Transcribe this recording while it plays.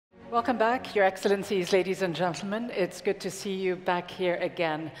Welcome back, Your Excellencies, ladies and gentlemen. It's good to see you back here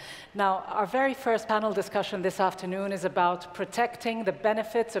again. Now, our very first panel discussion this afternoon is about protecting the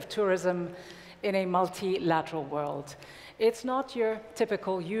benefits of tourism in a multilateral world. It's not your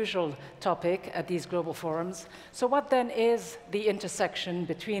typical, usual topic at these global forums. So what then is the intersection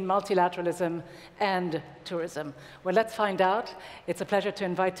between multilateralism and tourism? Well, let's find out. It's a pleasure to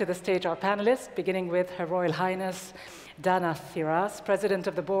invite to the stage our panelists, beginning with Her Royal Highness Dana Firas, President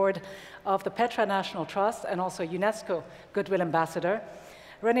of the Board of the Petra National Trust and also UNESCO Goodwill Ambassador,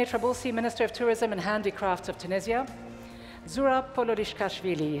 René Trabulsi, Minister of Tourism and Handicrafts of Tunisia, Zura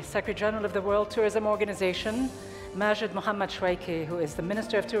Polorishkashvili, Secretary General of the World Tourism Organization, Majid Mohammad Shweiki, who is the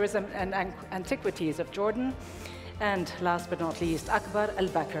Minister of Tourism and Antiquities of Jordan, and last but not least, Akbar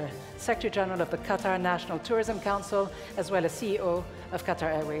Al-Bakr, Secretary General of the Qatar National Tourism Council, as well as CEO of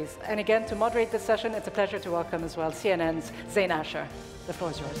Qatar Airways. And again, to moderate this session, it's a pleasure to welcome as well CNN's Zain Asher. The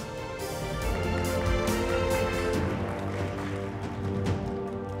floor is yours.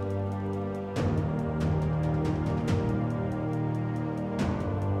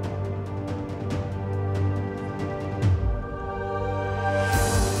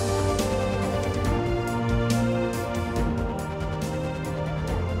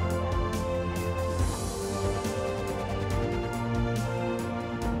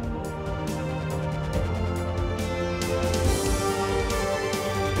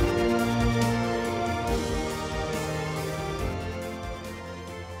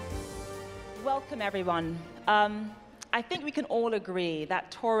 Everyone. I think we can all agree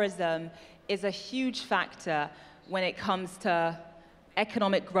that tourism is a huge factor when it comes to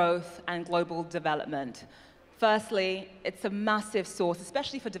economic growth and global development. Firstly, it's a massive source,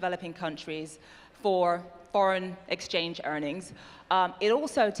 especially for developing countries, for foreign exchange earnings. It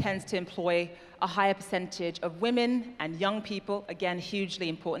also tends to employ a higher percentage of women and young people, again, hugely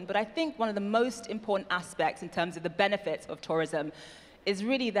important. But I think one of the most important aspects in terms of the benefits of tourism is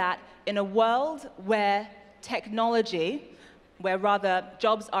really that in a world where rather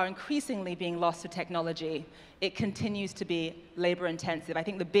jobs are increasingly being lost to technology, it continues to be labor intensive. I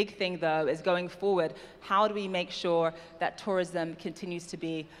think the big thing, though, is going forward, how do we make sure that tourism continues to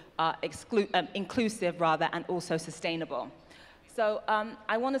be inclusive, rather, and also sustainable? So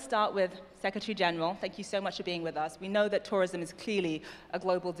I want to start with Secretary General. Thank you so much for being with us. We know that tourism is clearly a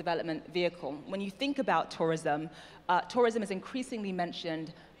global development vehicle. When you think about tourism, tourism is increasingly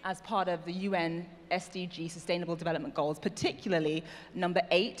mentioned as part of the UN SDG Sustainable Development Goals, particularly number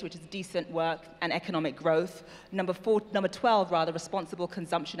 8, which is decent work and economic growth, number 12, rather, responsible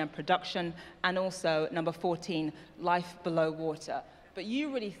consumption and production, and also number 14, life below water. But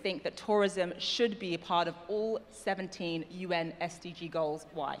you really think that tourism should be a part of all 17 UN SDG goals.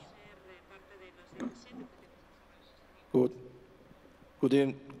 Why? Good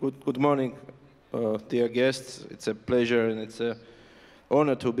morning, dear guests. It's a pleasure and it's an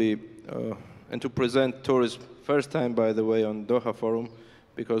honor to be and to present tourism first time, by the way, on Doha Forum,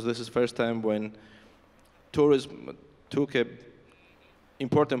 because this is first time when tourism took an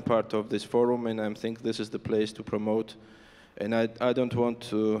important part of this forum, and I think this is the place to promote. And I don't want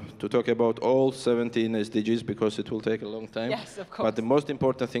to talk about all 17 SDGs because it will take a long time. Yes, of course. But the most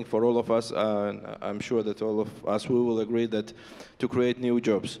important thing for all of us, I'm sure that all of us, we will agree that to create new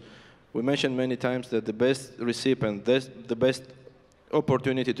jobs. We mentioned many times that the best recipient, the best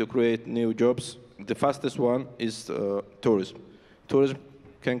opportunity to create new jobs, the fastest one is tourism. Tourism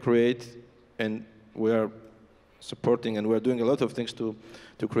can create, and we are supporting and we're doing a lot of things to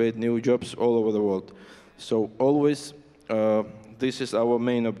create new jobs all over the world. So always, this is our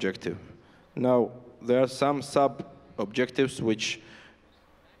main objective. Now, there are some sub-objectives which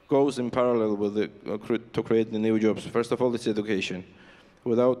goes in parallel with to create the new jobs. First of all, it's education.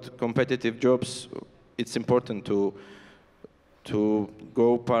 Without competitive jobs, it's important to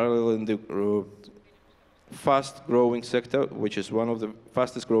go parallel in the fast-growing sector, which is one of the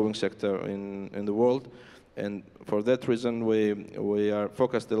fastest-growing sector in the world. And for that reason, we are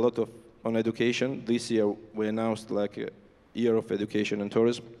focused a lot on education. This year, we announced like a year of education and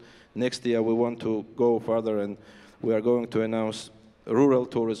tourism. Next year, we want to go further, and we are going to announce rural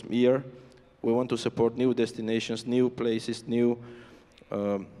tourism year. We want to support new destinations, new places, new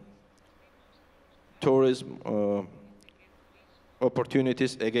tourism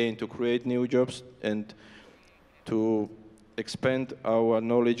opportunities, again, to create new jobs and to expand our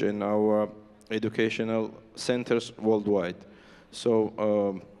knowledge and our educational centers worldwide.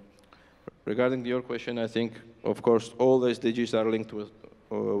 So regarding your question, I think, of course, all the SDGs are linked with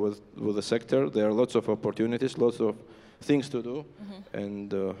the sector. There are lots of opportunities, lots of things to do,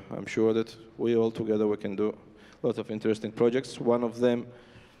 and I'm sure that we all together we can do lots of interesting projects. One of them,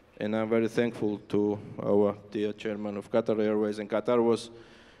 And I'm very thankful to our dear chairman of Qatar Airways and Qatar was,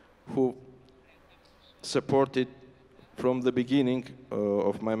 who supported from the beginning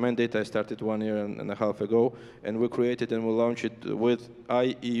of my mandate. I started 1 year and a half ago, and we created and we launched it with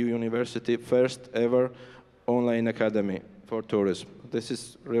IEU University, first ever online academy for tourism. This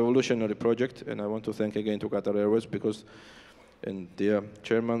is a revolutionary project, and I want to thank again to Qatar Airways because, and the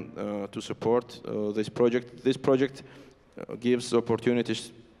chairman to support this project. This project gives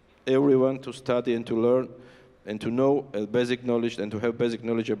opportunities everyone to study and to learn and to know basic knowledge and to have basic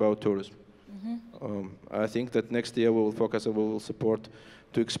knowledge about tourism. I think that next year we will focus and we will support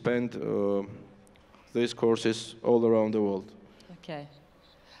to expand these courses all around the world. Okay.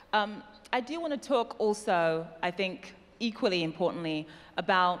 I do want to talk also, I think, equally importantly,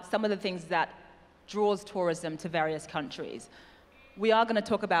 about some of the things that draws tourism to various countries. We are going to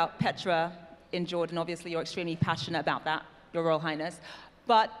talk about Petra in Jordan. Obviously, you're extremely passionate about that, Your Royal Highness.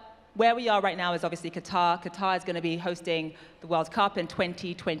 But where we are right now is obviously Qatar. Qatar is going to be hosting the World Cup in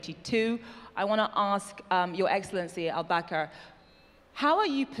 2022. I want to ask Your Excellency Al Bakr, how are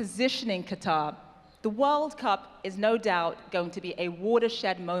you positioning Qatar? The World Cup is no doubt going to be a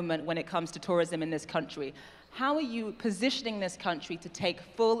watershed moment when it comes to tourism in this country. How are you positioning this country to take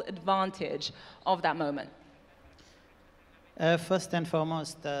full advantage of that moment? First and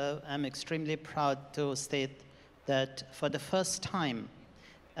foremost, I'm extremely proud to state that for the first time,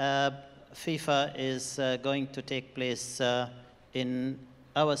 FIFA is going to take place in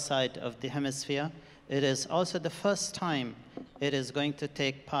our side of the hemisphere. It is also the first time it is going to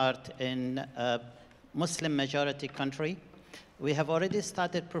take part in a Muslim majority country. We have already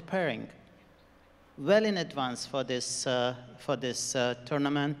started preparing well in advance for this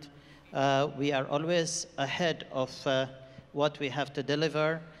tournament. We are always ahead of what we have to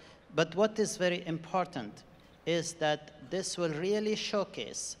deliver. But what is very important is that this will really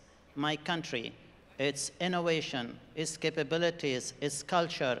showcase my country, its innovation, its capabilities, its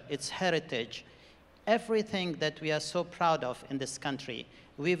culture, its heritage, everything that we are so proud of in this country.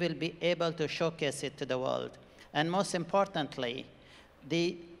 We will be able to showcase it to the world. And most importantly,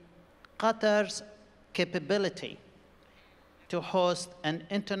 the Qatar's capability to host an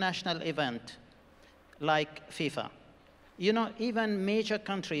international event like FIFA. You know, even major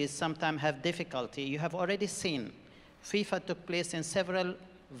countries sometimes have difficulty. You have already seen FIFA took place in several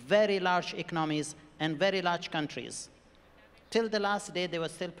very large economies and very large countries. Till the last day, they were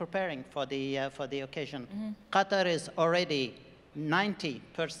still preparing for the occasion. Qatar is already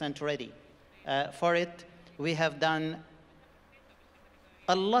 90% ready for it. We have done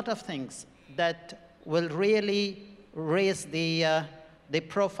a lot of things that will really raise the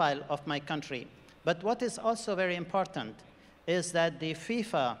profile of my country. But what is also very important is that the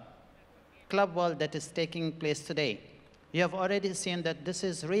FIFA Club World that is taking place today, you have already seen that this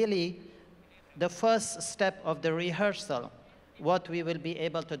is really the first step of the rehearsal, what we will be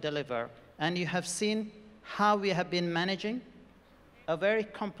able to deliver. And you have seen how we have been managing a very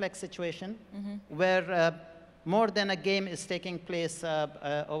complex situation where more than a game is taking place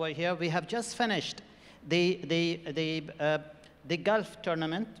over here. We have just finished the Gulf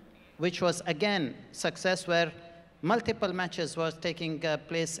tournament, which was, again, success, where multiple matches were taking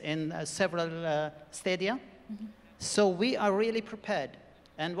place in several stadia. So we are really prepared.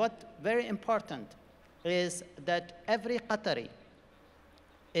 And what very important is that every Qatari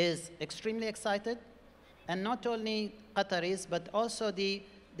is extremely excited, and not only Qataris, but also the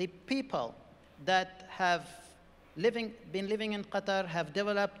people that have been living in Qatar, have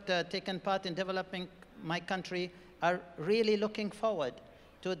developed, taken part in developing my country, are really looking forward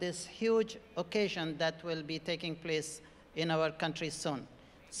to this huge occasion that will be taking place in our country soon.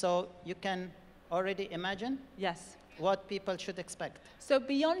 So you can already imagine what people should expect. So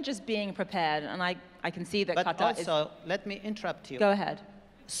beyond just being prepared, and I can see that Qatar is... But also, let me interrupt you. Go ahead.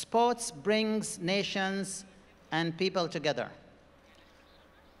 Sports brings nations and people together.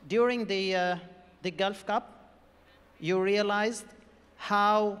 During the Gulf Cup, you realized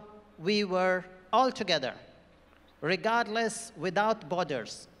how we were all together, regardless, without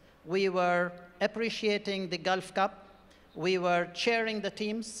borders. We were appreciating the Gulf Cup. We were cheering the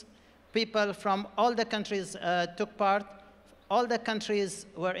teams. People from all the countries took part. All the countries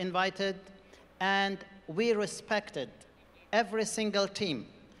were invited. And we respected every single team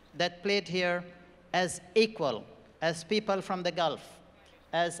that played here as equal, as people from the Gulf,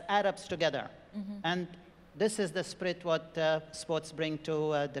 as Arabs together. And this is the spirit what sports bring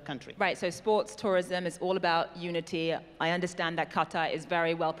to the country. Right, so sports tourism is all about unity. I understand that Qatar is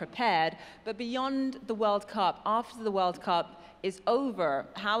very well prepared, but beyond the World Cup, after the World Cup is over,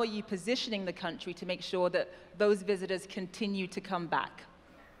 how are you positioning the country to make sure that those visitors continue to come back?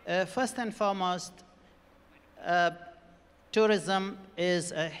 First and foremost, uh, tourism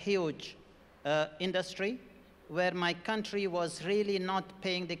is a huge industry where my country was really not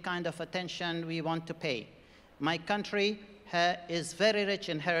paying the kind of attention we want to pay. My country is very rich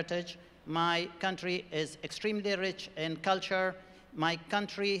in heritage. My country is extremely rich in culture. My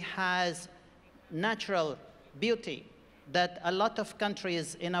country has natural beauty that a lot of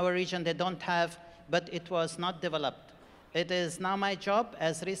countries in our region, they don't have, but it was not developed. It is now my job,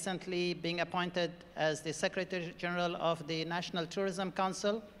 as recently being appointed as the Secretary General of the National Tourism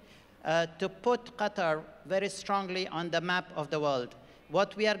Council, to put Qatar very strongly on the map of the world.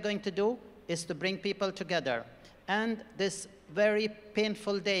 What we are going to do is to bring people together. And this very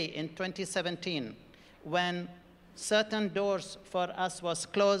painful day in 2017, when certain doors for us was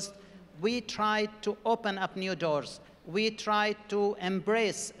closed, we tried to open up new doors. We tried to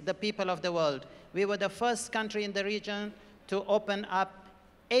embrace the people of the world. We were the first country in the region to open up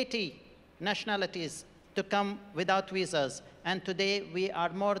 80 nationalities to come without visas. And today we are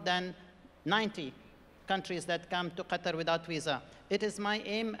more than 90 countries that come to Qatar without visa. It is my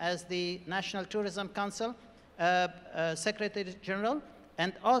aim as the National Tourism Council Secretary General,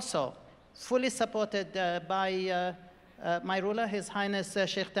 and also fully supported by my ruler, His Highness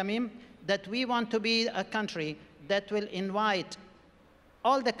Sheikh Tamim, that we want to be a country that will invite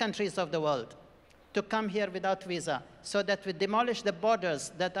all the countries of the world to come here without visa, so that we demolish the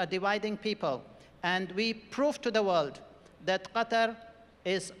borders that are dividing people, and we prove to the world that Qatar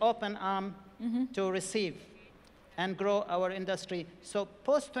is open arm to receive and grow our industry. So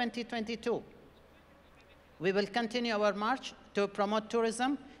post-2022, we will continue our march to promote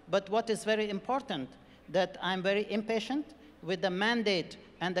tourism, but what is very important, that I'm very impatient with the mandate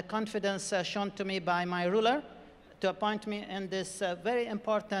and the confidence shown to me by my ruler to appoint me in this very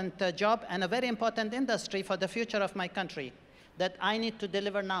important job and a very important industry for the future of my country, that I need to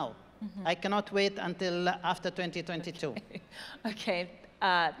deliver now. I cannot wait until after 2022. Okay,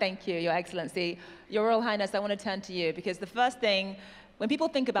 thank you, Your Excellency. Your Royal Highness, I want to turn to you, because the first thing, when people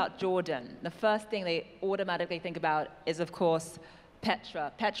think about Jordan, the first thing they automatically think about is, of course,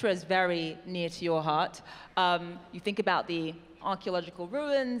 Petra. Petra is very near to your heart. You think about the archaeological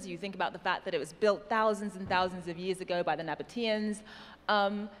ruins, you think about the fact that it was built thousands and thousands of years ago by the Nabateans,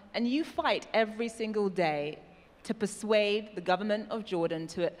 and you fight every single day to persuade the government of Jordan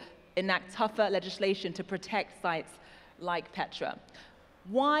to enact tougher legislation to protect sites like Petra.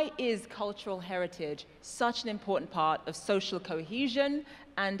 Why is cultural heritage such an important part of social cohesion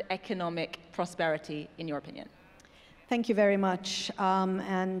and economic prosperity, in your opinion? Thank you very much,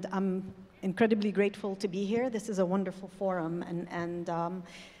 and I'm incredibly grateful to be here. This is a wonderful forum, and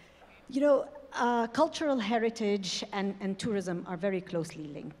you know, cultural heritage and tourism are very closely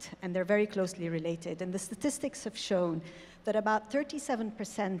linked, and they're very closely related. And the statistics have shown that about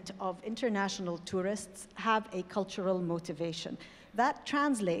 37% of international tourists have a cultural motivation. That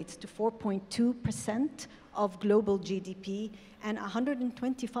translates to 4.2% of global GDP and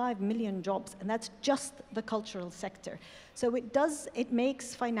 125 million jobs, and that's just the cultural sector. So it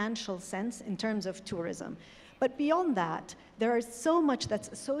makes financial sense in terms of tourism. But beyond that, there is so much that's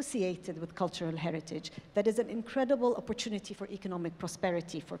associated with cultural heritage that is an incredible opportunity for economic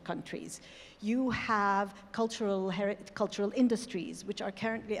prosperity for countries. You have cultural industries, which are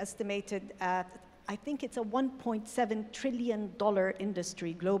currently estimated at, I think it's a $1.7 trillion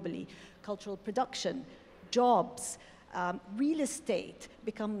industry globally. Cultural production, jobs, real estate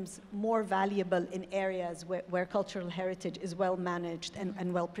becomes more valuable in areas where cultural heritage is well managed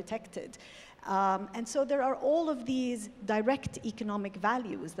and well protected. And so there are all of these direct economic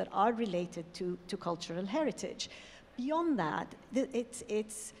values that are related to cultural heritage. Beyond that,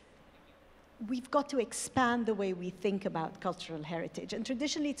 we've got to expand the way we think about cultural heritage. And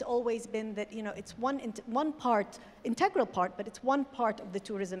traditionally, it's always been that, you know, it's one part, integral part, but it's one part of the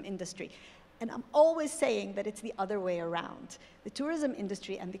tourism industry. And I'm always saying that it's the other way around. The tourism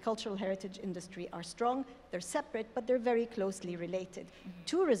industry and the cultural heritage industry are strong, they're separate, but they're very closely related.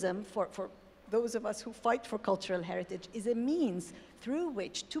 Tourism, for those of us who fight for cultural heritage, is a means through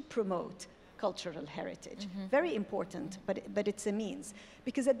which to promote cultural heritage. Very important, but it's a means.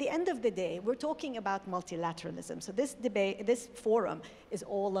 Because at the end of the day, we're talking about multilateralism. So this debate, this forum is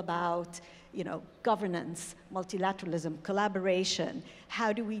all about, you know, governance, multilateralism, collaboration.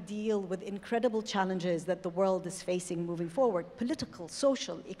 How do we deal with incredible challenges that the world is facing moving forward? Political,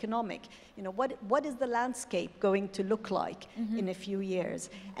 social, economic. You know, what is the landscape going to look like in a few years?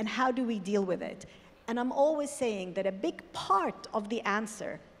 And how do we deal with it? And I'm always saying that a big part of the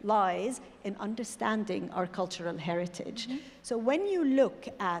answer lies in understanding our cultural heritage. So when you look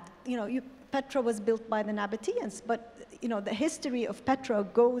at, you know, Petra was built by the Nabateans, but the history of Petra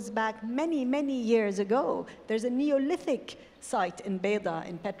goes back many, many years ago. There's a Neolithic site in Beda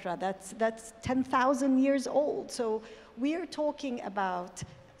in Petra that's 10,000 years old. So we're talking about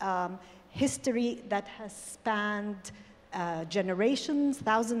history that has spanned generations,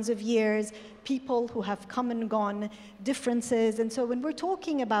 thousands of years, people who have come and gone, differences. And so when we're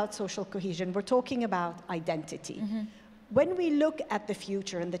talking about social cohesion, we're talking about identity. Mm-hmm. When we look at the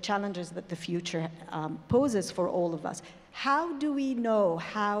future and the challenges that the future poses for all of us, how do we know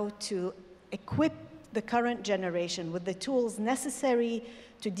how to equip the current generation with the tools necessary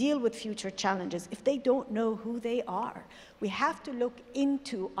to deal with future challenges if they don't know who they are? We have to look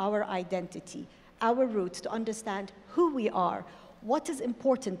into our identity, our roots, to understand who we are, what is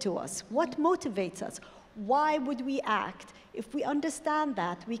important to us, what motivates us, why would we act. If we understand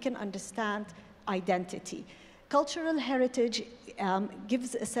that, we can understand identity. Cultural heritage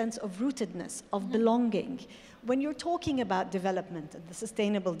gives a sense of rootedness, of belonging. When you're talking about development and the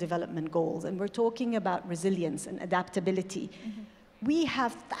sustainable development goals, and we're talking about resilience and adaptability, we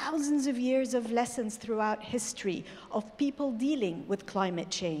have thousands of years of lessons throughout history of people dealing with climate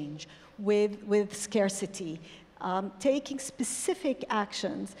change, with scarcity, taking specific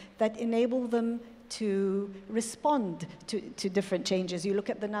actions that enable them to respond to different changes. You look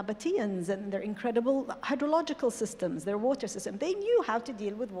at the Nabateans and their incredible hydrological systems, their water system. They knew how to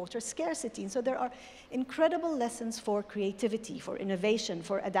deal with water scarcity. And so there are incredible lessons for creativity, for innovation,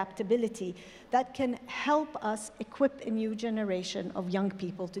 for adaptability that can help us equip a new generation of young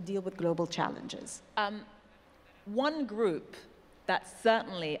people to deal with global challenges. One group that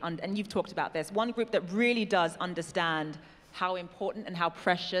certainly, and you've talked about this, one group that really does understand how important and how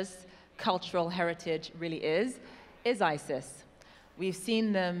precious cultural heritage really is ISIS. We've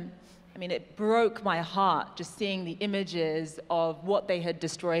seen them, I mean, it broke my heart just seeing the images of what they had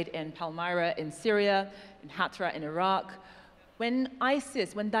destroyed in Palmyra in Syria, in Hatra in Iraq. When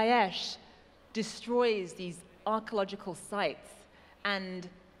ISIS, when Daesh destroys these archaeological sites and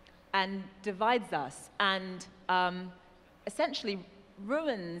divides us and essentially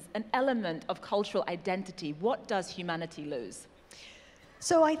ruins an element of cultural identity, what does humanity lose?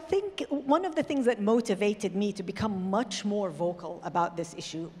 So I think one of the things that motivated me to become much more vocal about this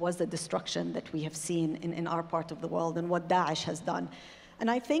issue was the destruction that we have seen in our part of the world and what Daesh has done. And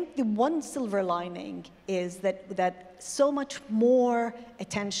I think the one silver lining is that so much more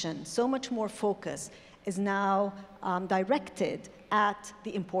attention, so much more focus is now directed at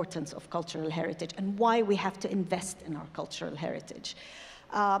the importance of cultural heritage and why we have to invest in our cultural heritage.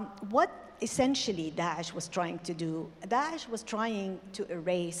 What essentially Daesh was trying to do, Daesh was trying to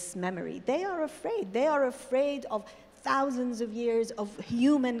erase memory. They are afraid of thousands of years of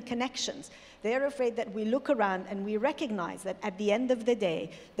human connections. They are afraid that we look around and we recognize that at the end of the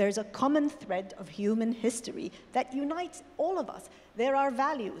day, there's a common thread of human history that unites all of us. There are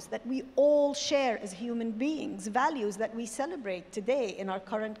values that we all share as human beings, values that we celebrate today in our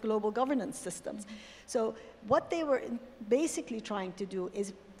current global governance systems. So what they were basically trying to do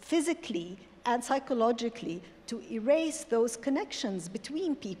is physically and psychologically to erase those connections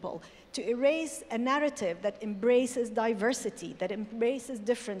between people, to erase a narrative that embraces diversity, that embraces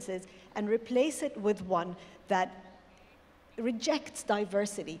differences, and replace it with one that rejects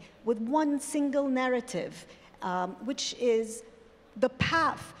diversity, with one single narrative, which is the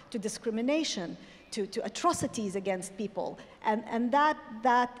path to discrimination, to atrocities against people. And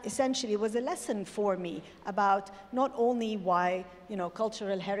that essentially was a lesson for me about not only why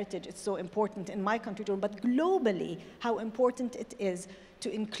cultural heritage is so important in my country, but globally how important it is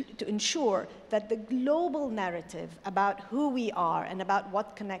to ensure that the global narrative about who we are and about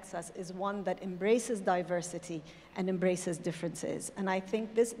what connects us is one that embraces diversity and embraces differences. And I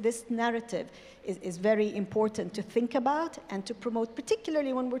think this narrative is very important to think about and to promote,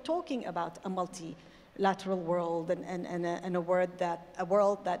 particularly when we're talking about a multilateral world and a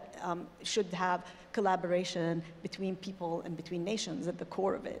world that should have collaboration between people and between nations at the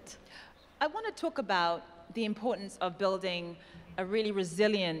core of it. I want to talk about the importance of building a really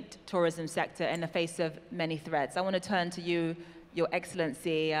resilient tourism sector in the face of many threats. I want to turn to you, Your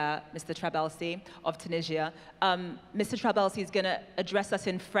Excellency, Mr. Trabelsi of Tunisia. Mr. Trabelsi is going to address us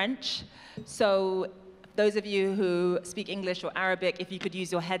in French. So those of you who speak English or Arabic, if you could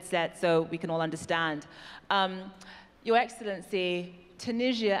use your headset so we can all understand. Your Excellency,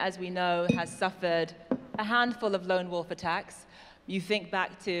 Tunisia, as we know, has suffered a handful of lone wolf attacks. You think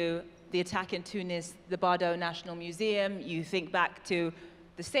back to the attack in Tunis, the Bardo National Museum. You think back to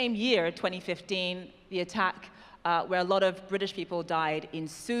the same year, 2015, the attack where a lot of British people died in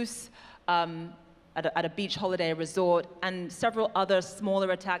Sousse. at a beach holiday resort, and several other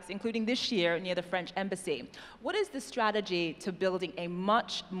smaller attacks, including this year near the French embassy. What is the strategy to building a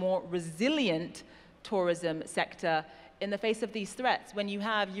much more resilient tourism sector in the face of these threats, when you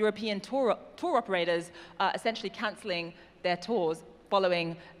have European tour operators essentially cancelling their tours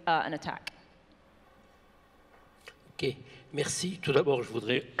following an attack? Ok, merci. Tout d'abord, je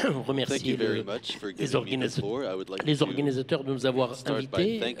voudrais remercier les organisateurs de nous avoir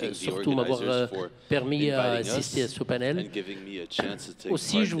invités, surtout m'avoir permis d'assister à ce panel.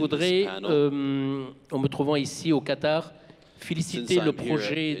 Aussi, je voudrais, en me trouvant ici au Qatar, féliciter le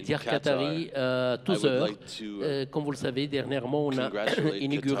projet Dear Qatari tous heures. Comme vous le savez, dernièrement, on a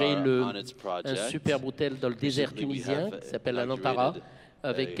inauguré un superbe hôtel dans le désert tunisien qui s'appelle la Nantara,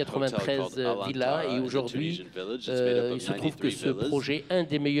 avec 93 villas. Et aujourd'hui, il se trouve que ce projet, un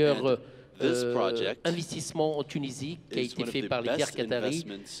des meilleurs investissements en Tunisie, qui a été fait par les Dear Qatari,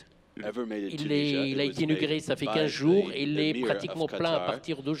 il a été inauguré, ça fait 15 jours, et il est pratiquement plein à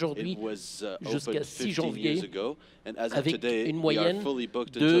partir d'aujourd'hui jusqu'à 6 janvier, avec une moyenne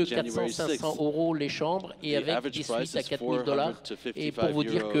de 400-500 euros les chambres et avec des suites à 4 000 $. Et pour vous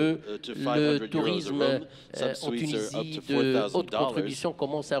dire que le tourisme en Tunisie de haute contribution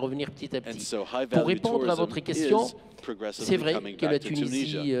commence à revenir petit à petit. Pour répondre à votre question, c'est vrai que la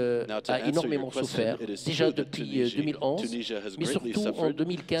Tunisie a énormément souffert, déjà depuis 2011, mais surtout en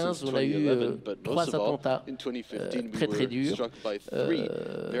 2015, on a eu 3 attentats très très durs.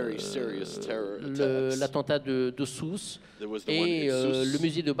 L'attentat de Sousse et le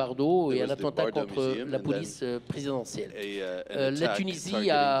musée de Bardo et un attentat contre la police présidentielle. La Tunisie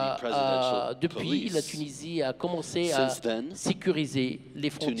depuis, la Tunisie a commencé à sécuriser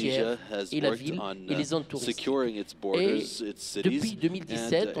les frontières et la ville et les zones touristiques. Et depuis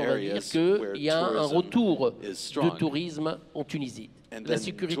 2017, on va dire qu'il y a un retour de tourisme en Tunisie. La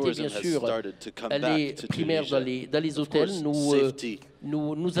sécurité, bien sûr, elle est primaire dans les hôtels.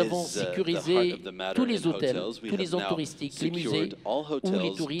 Nous avons sécurisé tous les hôtels, tous les zones touristiques, les musées où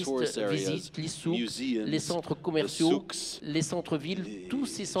les touristes visitent, les souks, les centres commerciaux, les centres-villes. Tous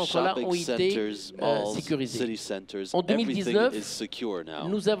ces centres-là ont été sécurisés. En 2019,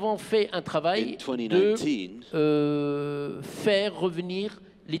 nous avons fait un travail de faire revenir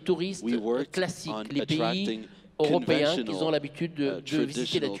les touristes classiques, les pays européens qui ont l'habitude de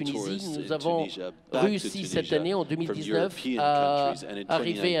visiter la Tunisie. Nous avons réussi cette année, en 2019, à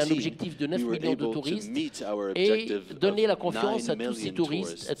arriver à un objectif de 9 millions de touristes et donner la confiance à tous ces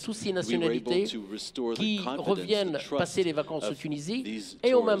touristes, à toutes ces nationalités qui reviennent passer les vacances en Tunisie.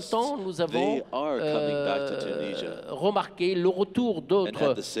 Et en même temps, nous avons remarqué le retour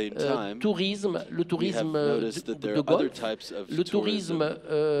d'autres tourismes, le tourisme de Golfe, le tourisme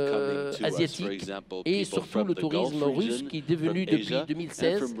asiatique et surtout le tourisme russe qui est devenu depuis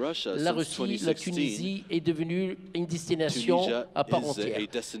 2016, la Russie, la Tunisie est devenue une destination à part entière.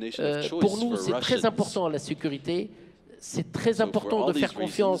 Pour nous, c'est très important la sécurité. C'est très important de faire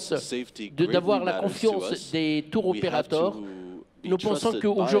confiance, d'avoir la confiance des tour opérateurs. Nous pensons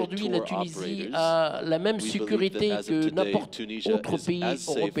qu'aujourd'hui, la Tunisie a la même sécurité que n'importe autre pays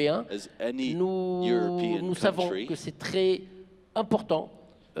européen. Nous savons que c'est très important.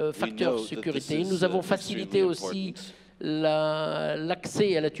 Facteur sécurité. Nous avons facilité aussi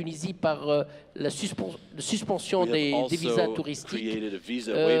l'accès à la Tunisie par la suspension des visas touristiques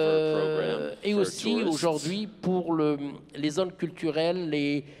et aussi aujourd'hui pour les zones culturelles,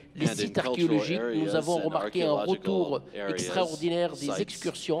 les sites archéologiques, nous avons remarqué un retour extraordinaire des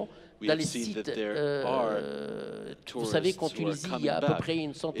excursions dans les sites. Vous savez qu'en Tunisie, il y a à peu près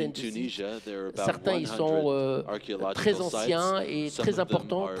une centaine de sites. Certains, ils sont très anciens et très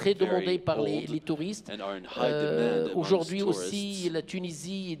importants, très demandés par les touristes. Aujourd'hui aussi, la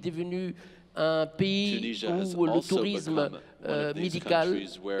Tunisie est devenue un pays où le tourisme médical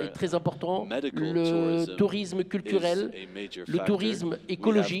est très important, le tourisme culturel, le tourisme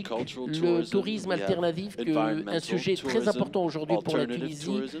écologique, le tourisme alternatif, un sujet très important aujourd'hui pour la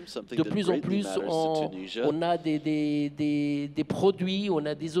Tunisie. De plus en plus, on a des produits, on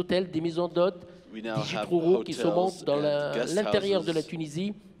a des hôtels, des maisons d'hôtes, des gîtes ruraux qui se montent dans l'intérieur de la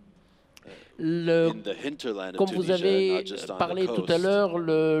Tunisie. Comme vous avez parlé tout à l'heure,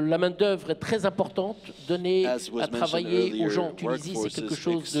 la main-d'œuvre est très importante. Donner à travailler aux gens en Tunisie, c'est quelque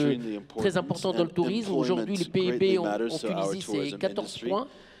chose de très important dans le tourisme. Aujourd'hui, le PIB en Tunisie, c'est 14 points.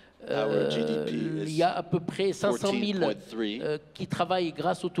 Il y a à peu près 500 000 qui travaillent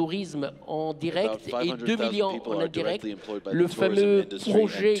grâce au tourisme en direct et 2 millions en indirect. Le fameux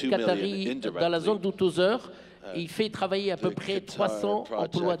projet qatari dans la zone d'Outouzer, il fait travailler à peu près 300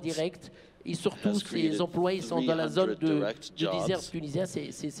 emplois directs. et surtout ces emplois sont dans la zone de désert tunisien,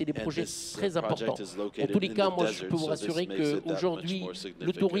 c'est des projets très importants. En tous les cas, moi je peux vous rassurer qu'aujourd'hui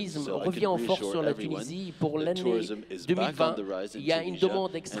le tourisme revient en force sur la Tunisie. Pour l'année 2020, il y a une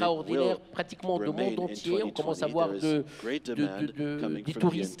demande extraordinaire pratiquement du monde entier. On commence à voir des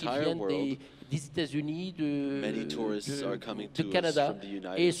touristes qui viennent des États-Unis, de Canada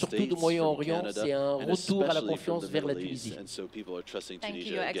et surtout du Moyen-Orient. C'est un retour à la confiance vers la Tunisie. Thank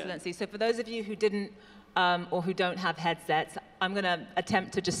you, Your Excellency. So for those of you who didn't or who don't have headsets, I'm going to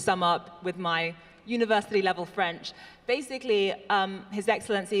attempt to just sum up with my university level French. Basically, His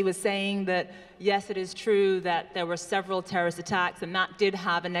Excellency was saying that, yes, it is true that there were several terrorist attacks and that did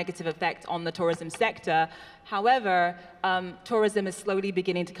have a negative effect on the tourism sector. However, tourism is slowly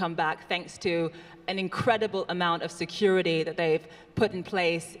beginning to come back thanks to an incredible amount of security that they've put in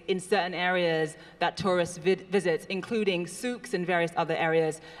place in certain areas that tourists visit, including souks and various other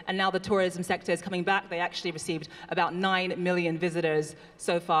areas. And now the tourism sector is coming back. They actually received about 9 million visitors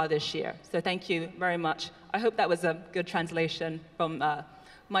so far this year. So thank you very much. I hope that was a good translation from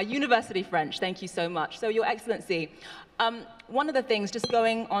my university French. Thank you so much. So, Your Excellency, one of the things, just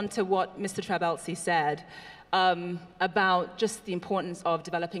going on to what Mr. Trabelsi said, about just the importance of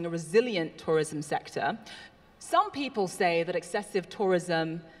developing a resilient tourism sector. Some people say that excessive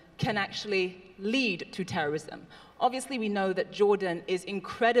tourism can actually lead to terrorism. Obviously, we know that Jordan is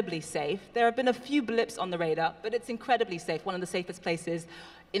incredibly safe. There have been a few blips on the radar, but it's incredibly safe, one of the safest places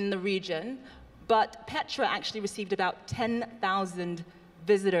in the region. But Petra actually received about 10,000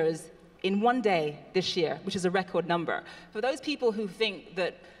 visitors in one day this year, which is a record number. For those people who think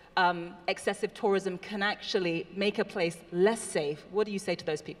that excessive tourism can actually make a place less safe, what do you say to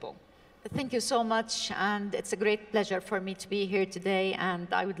those people? Thank you so much, and it's a great pleasure for me to be here today,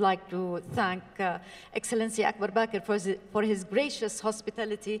 and I would like to thank Excellency Akbar Bakr for his gracious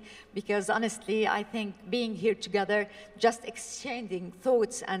hospitality, because honestly, I think being here together, just exchanging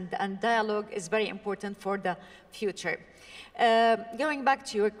thoughts and dialogue is very important for the future. Going back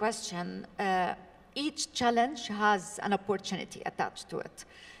to your question, each challenge has an opportunity attached to it.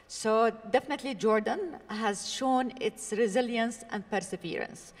 So definitely Jordan has shown its resilience and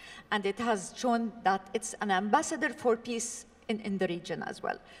perseverance, and it has shown that it's an ambassador for peace in the region as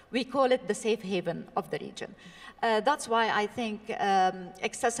well. We call it the safe haven of the region. That's why I think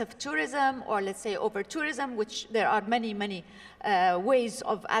excessive tourism, or let's say over-tourism, which there are many, many ways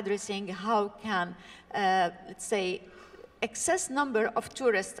of addressing how can, let's say, excess number of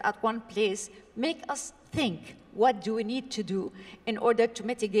tourists at one place make us think, what do we need to do in order to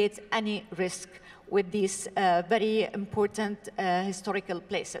mitigate any risk with these very important historical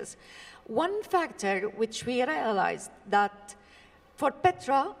places? One factor which we realized that for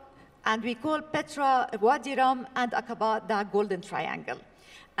Petra, and we call Petra, Wadi Rum, and Aqaba the Golden Triangle.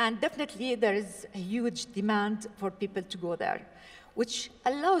 And definitely there is a huge demand for people to go there, which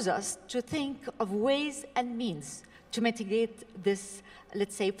allows us to think of ways and means to mitigate this,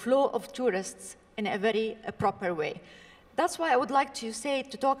 let's say, flow of tourists in a very proper way. That's why I would like to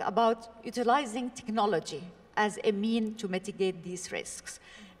talk about utilizing technology as a mean to mitigate these risks.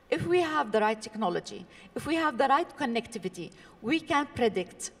 If we have the right technology, if we have the right connectivity, we can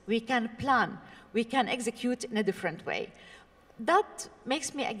predict, we can plan, we can execute in a different way. That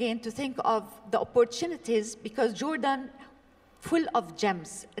makes me again to think of the opportunities, because Jordan, full of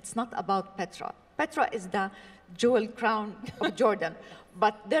gems. It's not about Petra. Petra is the jewel crown of Jordan,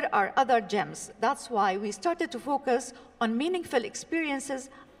 but there are other gems. That's why we started to focus on meaningful experiences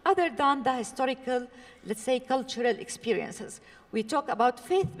other than the historical, let's say, cultural experiences. We talk about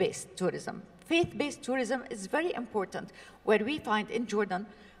faith-based tourism. Faith-based tourism is very important, where we find in Jordan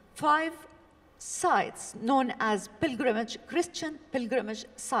 5 sites known as pilgrimage, Christian pilgrimage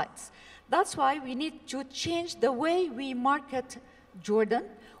sites. That's why we need to change the way we market Jordan.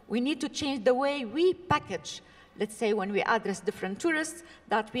 We need to change the way we package, let's say, when we address different tourists,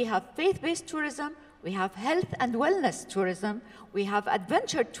 that we have faith-based tourism, we have health and wellness tourism, we have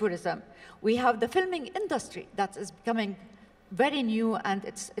adventure tourism, we have the filming industry that is becoming very new, and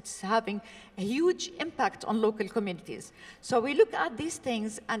it's having a huge impact on local communities. So we look at these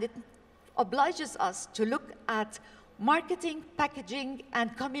things, and it obliges us to look at marketing, packaging,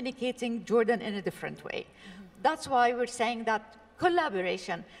 and communicating Jordan in a different way. That's why we're saying that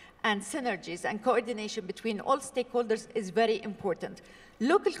collaboration and synergies and coordination between all stakeholders is very important.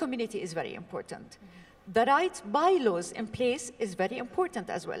 Local community is very important. The right bylaws in place is very important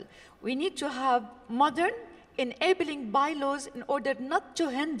as well. We need to have modern, enabling bylaws in order not to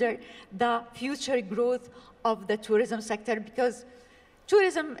hinder the future growth of the tourism sector, because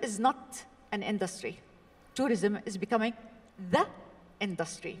tourism is not an industry. Tourism is becoming the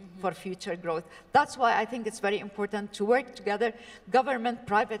industry for future growth. That's why I think it's very important to work together, government,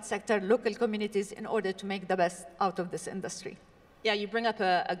 private sector, local communities, in order to make the best out of this industry. Yeah, you bring up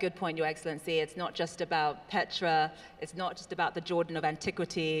a good point, Your Excellency. It's not just about Petra, it's not just about the Jordan of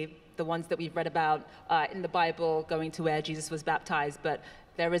antiquity, the ones that we've read about in the Bible, going to where Jesus was baptized, but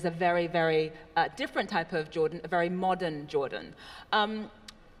there is a very, very different type of Jordan, a very modern Jordan.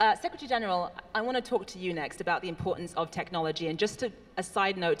 Secretary General, I want to talk to you next about the importance of technology. And just a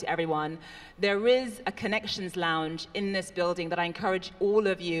side note to everyone, there is a connections lounge in this building that I encourage all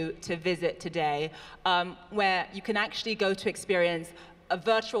of you to visit today, where you can actually go to experience a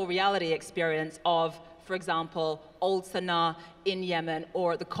virtual reality experience of, for example, Old Sana'a in Yemen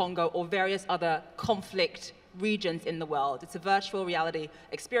or the Congo or various other conflict regions in the world. It's a virtual reality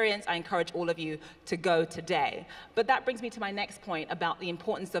experience. I encourage all of you to go today. But that brings me to my next point about the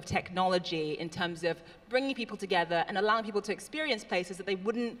importance of technology in terms of bringing people together and allowing people to experience places that they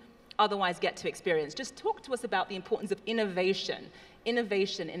wouldn't otherwise get to experience. Just talk to us about the importance of innovation in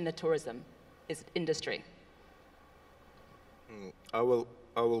the tourism industry. I will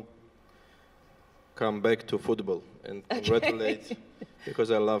come back to football and congratulate, because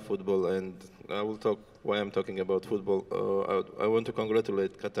I love football, and I will talk why I'm talking about football. I want to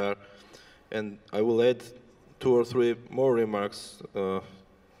congratulate Qatar, and I will add 2 or 3 more remarks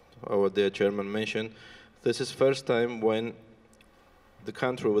our dear chairman mentioned. This is first time when the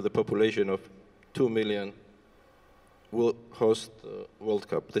country with a population of 2 million will host World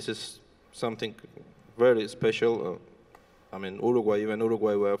Cup. This is something very special. I mean, even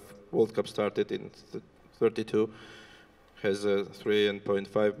Uruguay, where World Cup started in 32, has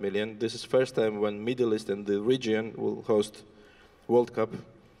 3.5 million. This is first time when Middle East and the region will host World Cup.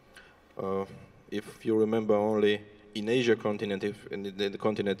 If you remember, only in Asia continent, in the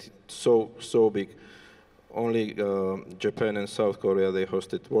continent so big, only Japan and South Korea, they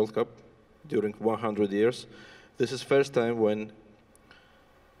hosted World Cup during 100 years. This is first time when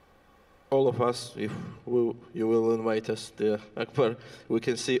all of us, if you will invite us there, Akbar, we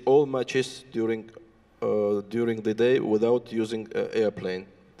can see all matches during the day without using an airplane.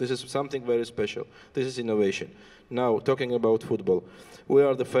 This is something very special. This is innovation. Now, talking about football, we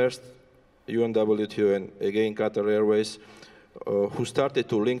are the first UNWTO and again Qatar Airways who started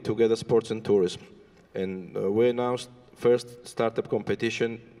to link together sports and tourism. And we announced first startup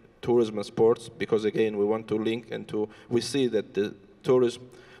competition, tourism and sports, because again we want to link and we see that the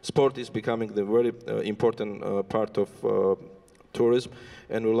sport is becoming the very important part of tourism,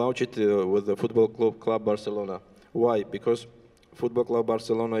 and we launched it with the Football Club Barcelona. Why? Because Football Club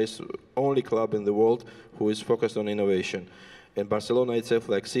Barcelona is the only club in the world who is focused on innovation. And Barcelona itself,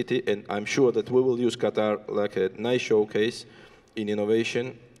 like city, and I'm sure that we will use Qatar like a nice showcase in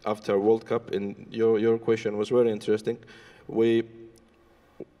innovation after World Cup. And your question was very interesting. We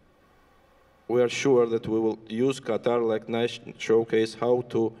are sure that we will use Qatar like nice showcase how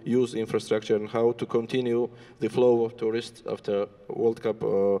to use infrastructure and how to continue the flow of tourists after World Cup,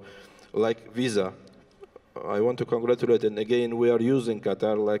 like visa. I want to congratulate, and again, we are using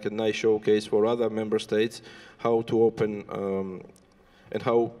Qatar like a nice showcase for other member states, how to open and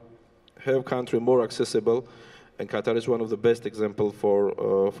how have country more accessible. And Qatar is one of the best examples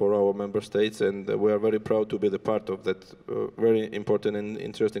for our member states, and we are very proud to be the part of that very important and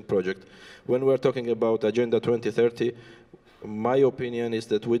interesting project. When we are talking about Agenda 2030, my opinion is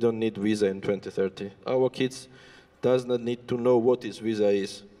that we don't need visa in 2030. Our kids does not need to know what is visa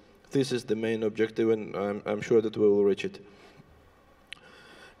is. This is the main objective, and I'm sure that we will reach it.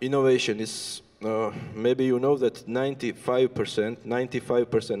 Innovation is, maybe you know that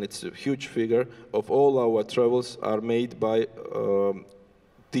 95%, it's a huge figure, of all our travels are made by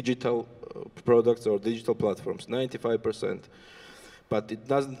digital products or digital platforms, 95%. But it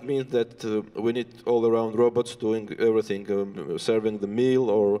doesn't mean that we need all-around robots doing everything, serving the meal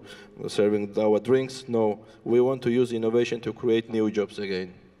or serving our drinks. No, we want to use innovation to create new jobs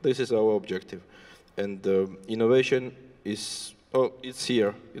again. This is our objective. And innovation is, it's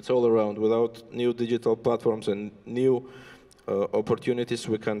here. It's all around. Without new digital platforms and new opportunities,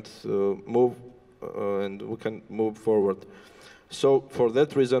 we can't move and we can move forward. So for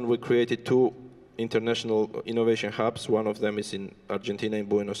that reason, we created 2 international innovation hubs. One of them is in Argentina, in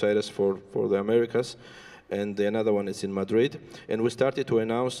Buenos Aires for the Americas, and another one is in Madrid. And we started to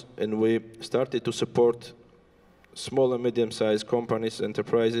announce and we started to support small and medium-sized companies,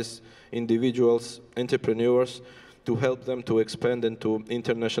 enterprises, individuals, entrepreneurs, to help them to expand and to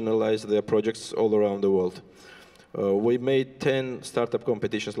internationalize their projects all around the world. We made 10 startup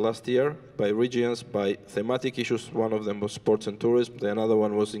competitions last year by regions, by thematic issues. One of them was sports and tourism. The another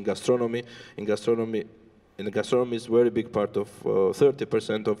one was in gastronomy. In gastronomy, and gastronomy is a very big part of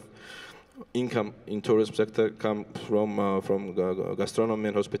 30% of income in tourism sector come from gastronomy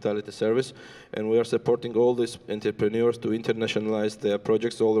and hospitality service, and we are supporting all these entrepreneurs to internationalize their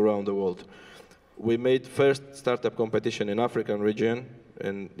projects all around the world. We made first startup competition in African region,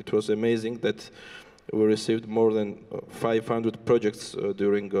 and it was amazing that we received more than 500 projects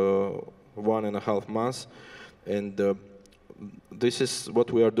during 1.5 months, and this is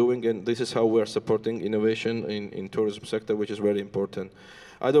what we are doing, and this is how we are supporting innovation in tourism sector, which is very important.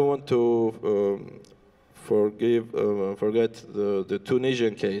 I don't want to forget the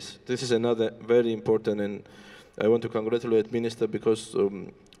Tunisian case. This is another very important, and I want to congratulate Minister because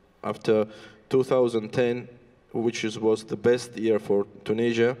after 2010, which was the best year for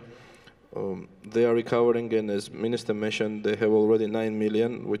Tunisia, they are recovering, and as Minister mentioned, they have already 9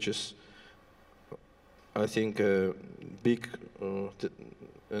 million, which is, I think, a big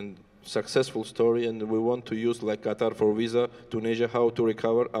and successful story, and we want to use, like Qatar for visa, Tunisia, how to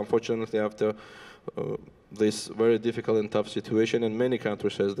recover, unfortunately, after this very difficult and tough situation, and many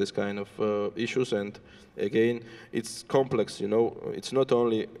countries has this kind of issues, and again, it's complex, you know, it's not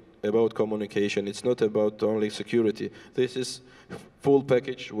only about communication, it's not about only security. This is full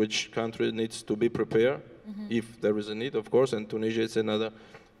package which country needs to be prepared, if there is a need, of course, and Tunisia is another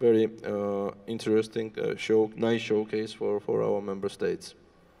very interesting nice showcase for our member states.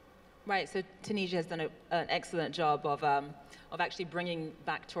 Right, so Tunisia has done an excellent job of actually bringing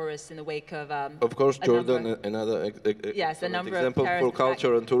back tourists in the wake of course, Jordan, another example for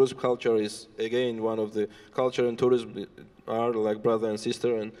culture and tourism. Culture is, again, one of the culture and tourism are like brother and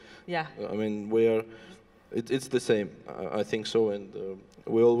sister, and yeah, I mean, it's the same, I think so, and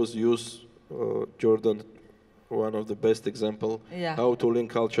we always use Jordan, one of the best example, how to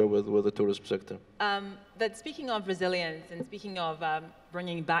link culture with the tourism sector. But speaking of resilience and speaking of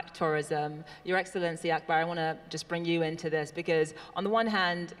bringing back tourism, Your Excellency Akbar, I want to just bring you into this because on the one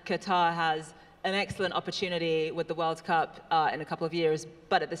hand, Qatar has an excellent opportunity with the World Cup in a couple of years,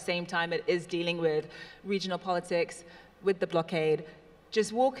 but at the same time, it is dealing with regional politics, with the blockade.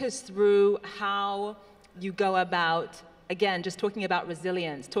 Just walk us through how you go about, again, just talking about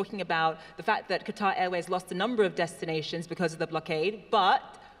resilience, talking about the fact that Qatar Airways lost a number of destinations because of the blockade, but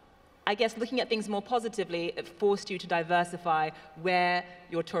I guess looking at things more positively, it forced you to diversify where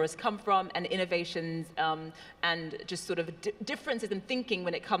your tourists come from and innovations and just sort of differences in thinking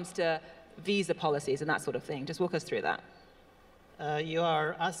when it comes to visa policies and that sort of thing. Just walk us through that. You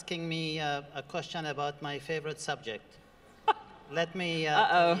are asking me a question about my favorite subject. Let me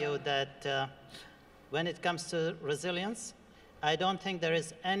tell you that when it comes to resilience, I don't think there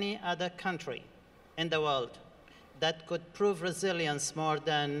is any other country in the world that could prove resilience more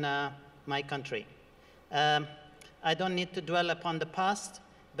than my country. I don't need to dwell upon the past,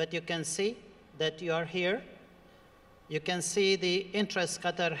 but you can see that you are here. You can see the interest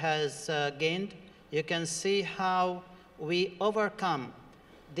Qatar has gained. You can see how we overcome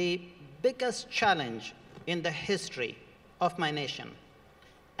the biggest challenge in the history of my nation.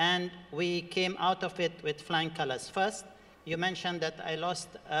 And we came out of it with flying colors. First, you mentioned that I lost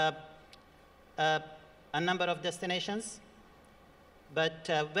a number of destinations, but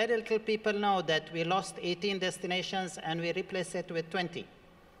very little people know that we lost 18 destinations and we replaced it with 20.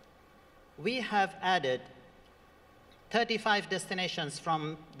 We have added 35 destinations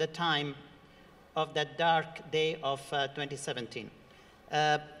from the time of that dark day of 2017.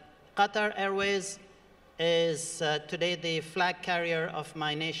 Qatar Airways is today the flag carrier of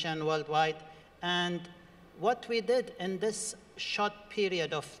my nation worldwide, and what we did in this short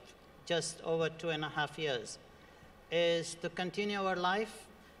period of just over 2.5 years is to continue our life,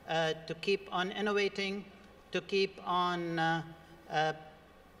 to keep on innovating, to keep on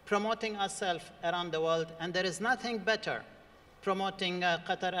promoting ourselves around the world. And there is nothing better promoting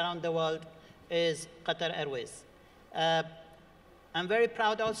Qatar around the world is Qatar Airways. I'm very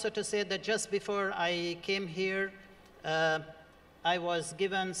proud also to say that just before I came here, I was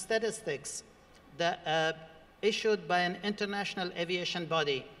given statistics that, issued by an international aviation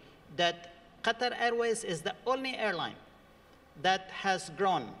body that Qatar Airways is the only airline that has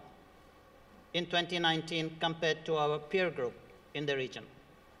grown in 2019 compared to our peer group in the region.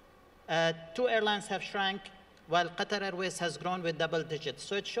 2 airlines have shrank, while Qatar Airways has grown with double digits.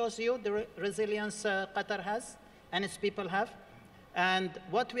 So it shows you the resilience Qatar has and its people have. And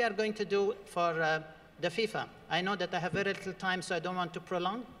what we are going to do for the FIFA, I know that I have very little time, so I don't want to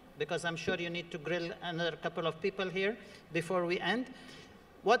prolong, because I'm sure you need to grill another couple of people here before we end.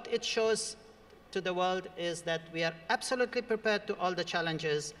 What it shows to the world is that we are absolutely prepared to all the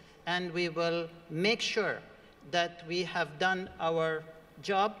challenges, and we will make sure that we have done our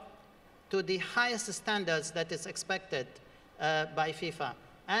job to the highest standards that is expected by FIFA.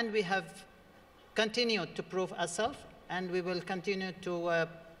 And we have continued to prove ourselves, and we will continue to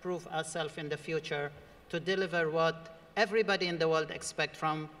prove ourselves in the future to deliver what everybody in the world expects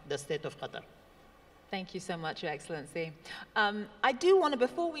from the state of Qatar. Thank you so much, Your Excellency. I do want to,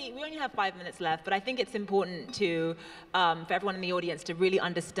 before we only have 5 minutes left, but I think it's important to, for everyone in the audience to really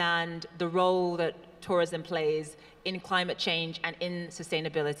understand the role that tourism plays in climate change and in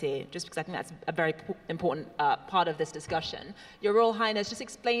sustainability, just because I think that's a very important part of this discussion. Your Royal Highness, just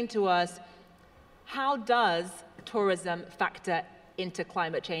explain to us, how does tourism factor into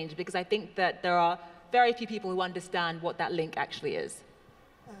climate change? Because I think that there are very few people who understand what that link actually is.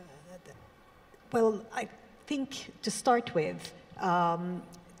 Well, I think to start with,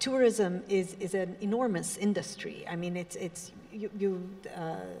 tourism is an enormous industry. I mean, the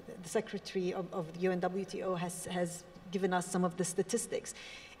Secretary of the UNWTO has given us some of the statistics.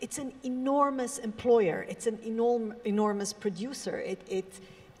 It's an enormous employer. It's an enormous producer. It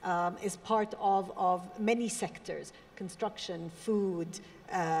is part of many sectors: construction, food,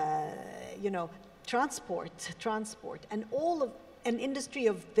 transport, and all of an industry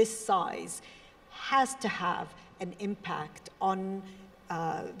of this size has to have an impact on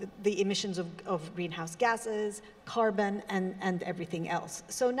the emissions of greenhouse gases, carbon, and everything else.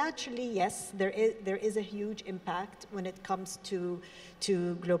 So naturally, yes, there is a huge impact when it comes to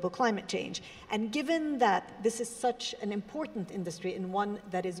global climate change. And given that this is such an important industry and one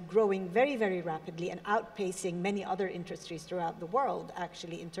that is growing very, very rapidly and outpacing many other industries throughout the world,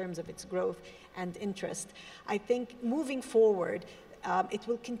 actually, in terms of its growth and interest, I think moving forward, it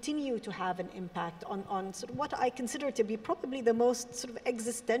will continue to have an impact on sort of what I consider to be probably the most sort of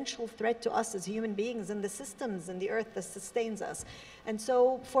existential threat to us as human beings and the systems and the earth that sustains us. And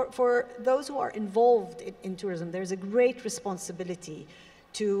so for those who are involved in tourism, there's a great responsibility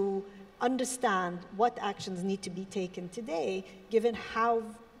to understand what actions need to be taken today, given how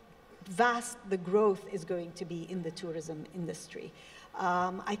vast the growth is going to be in the tourism industry.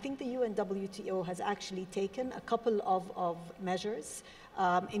 I think the UNWTO has actually taken a couple of measures,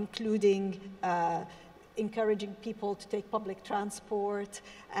 including encouraging people to take public transport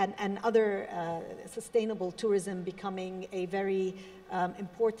and other sustainable tourism becoming a very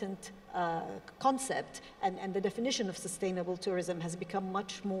important concept, and the definition of sustainable tourism has become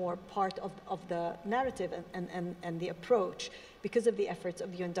much more part of the narrative and the approach because of the efforts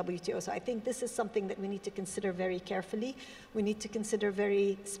of the UNWTO. So I think this is something that we need to consider very carefully. We need to consider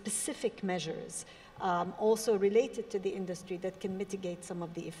very specific measures also related to the industry that can mitigate some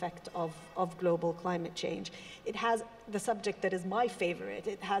of the effect of global climate change. It has the subject that is my favorite.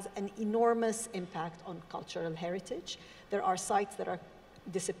 It has an enormous impact on cultural heritage. There are sites that are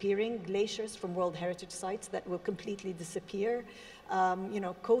disappearing, glaciers from World Heritage sites that will completely disappear,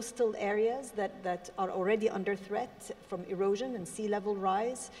 coastal areas that are already under threat from erosion and sea level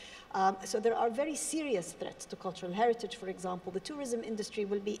rise. So there are very serious threats to cultural heritage. For example, the tourism industry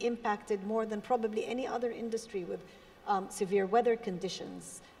will be impacted more than probably any other industry with severe weather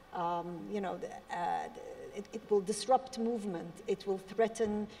conditions. It will disrupt movement. It will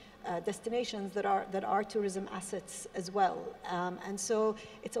threaten destinations that are tourism assets as well. And so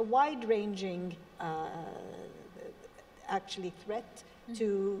it's a wide-ranging, actually, threat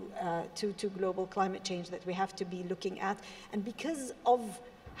to global climate change that we have to be looking at. And because of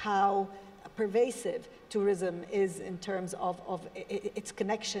how pervasive tourism is in terms of its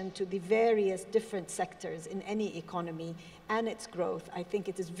connection to the various different sectors in any economy and its growth, I think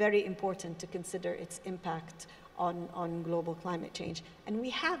it is very important to consider its impact on global climate change. And we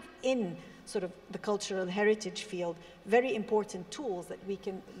have in sort of the cultural heritage field very important tools that we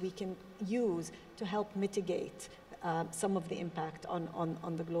can use to help mitigate some of the impact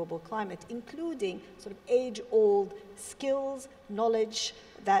on the global climate, including sort of age-old skills, knowledge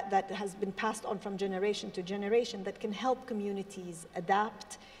that has been passed on from generation to generation that can help communities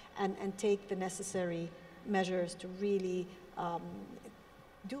adapt and take the necessary measures to really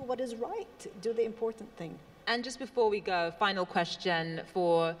do what is right, do the important thing. And just before we go, final question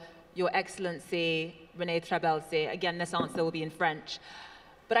for Your Excellency, René Trabelsi. Again, this answer will be in French.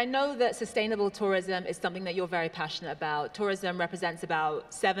 But I know that sustainable tourism is something that you're very passionate about. Tourism represents about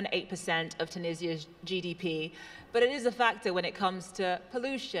 7–8% of Tunisia's GDP, but it is a factor when it comes to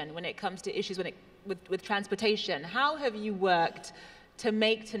pollution, when it comes to issues with transportation. How have you worked to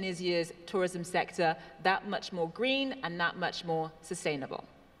make Tunisia's tourism sector that much more green and that much more sustainable?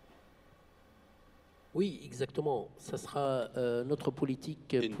 Oui, exactement. Ça sera notre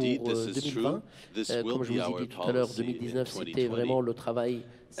politique pour 2020. Comme je vous ai dit tout à l'heure, 2019, c'était vraiment le travail,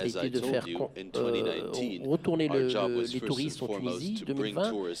 ça a été de faire retourner les touristes en Tunisie.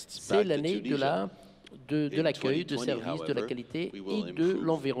 2020, c'est l'année de l'accueil, de services, de la qualité et de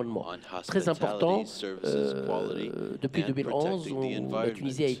l'environnement. Très important, depuis 2011, la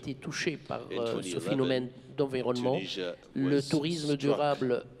Tunisie a été touchée par ce phénomène d'environnement. Le tourisme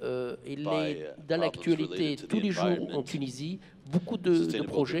durable, il est dans l'actualité tous les jours en Tunisie. Beaucoup de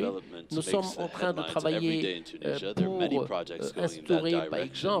projets. Nous sommes en train de travailler pour instaurer, par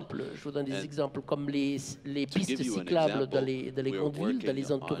exemple, je vous donne des exemples comme les pistes cyclables dans les grandes villes, dans les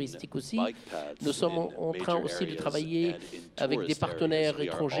zones touristiques aussi. Nous sommes en train aussi de travailler avec des partenaires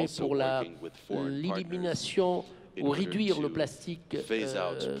étrangers pour l'élimination ou réduire le plastique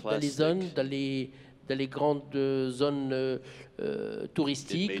dans les zones, dans les grandes zones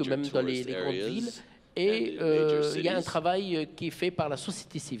touristiques, même dans les grandes villes. Et il y a un travail qui est fait par la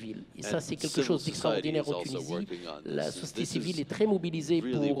société civile. Et ça, c'est quelque chose d'extraordinaire en Tunisie. La société civile est très mobilisée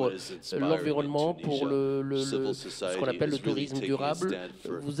pour l'environnement, pour ce qu'on appelle le tourisme durable.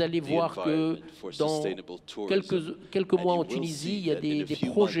 Vous allez voir que dans quelques mois en Tunisie, il y a des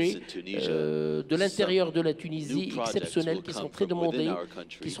projets de l'intérieur de la Tunisie exceptionnels qui sont très demandés,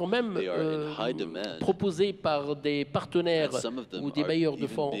 qui sont même proposés par des partenaires ou des bailleurs de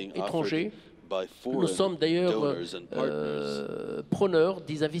fonds étrangers. Nous sommes d'ailleurs preneurs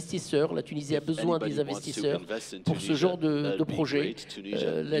des investisseurs. La Tunisie a besoin des investisseurs pour ce genre de projet.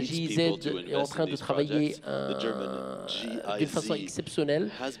 La GIZ est en train de travailler d'une façon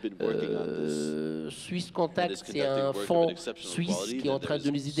exceptionnelle. Swiss Contact, c'est un fonds suisse qui est en train de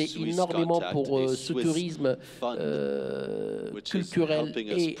nous aider énormément pour ce tourisme culturel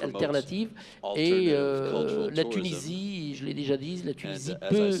et alternatif. Et la Tunisie, je l'ai déjà dit, la Tunisie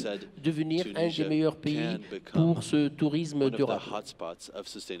peut devenir un des meilleurs pays pour ce tourisme durable.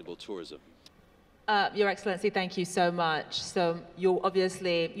 Your Excellency, thank you so much. So you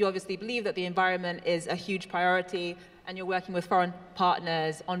obviously believe that the environment is a huge priority, and you're working with foreign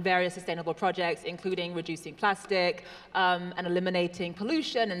partners on various sustainable projects, including reducing plastic and eliminating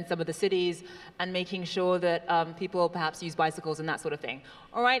pollution in some of the cities, and making sure that people perhaps use bicycles and that sort of thing.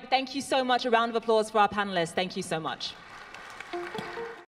 All right, thank you so much. A round of applause for our panelists. Thank you so much.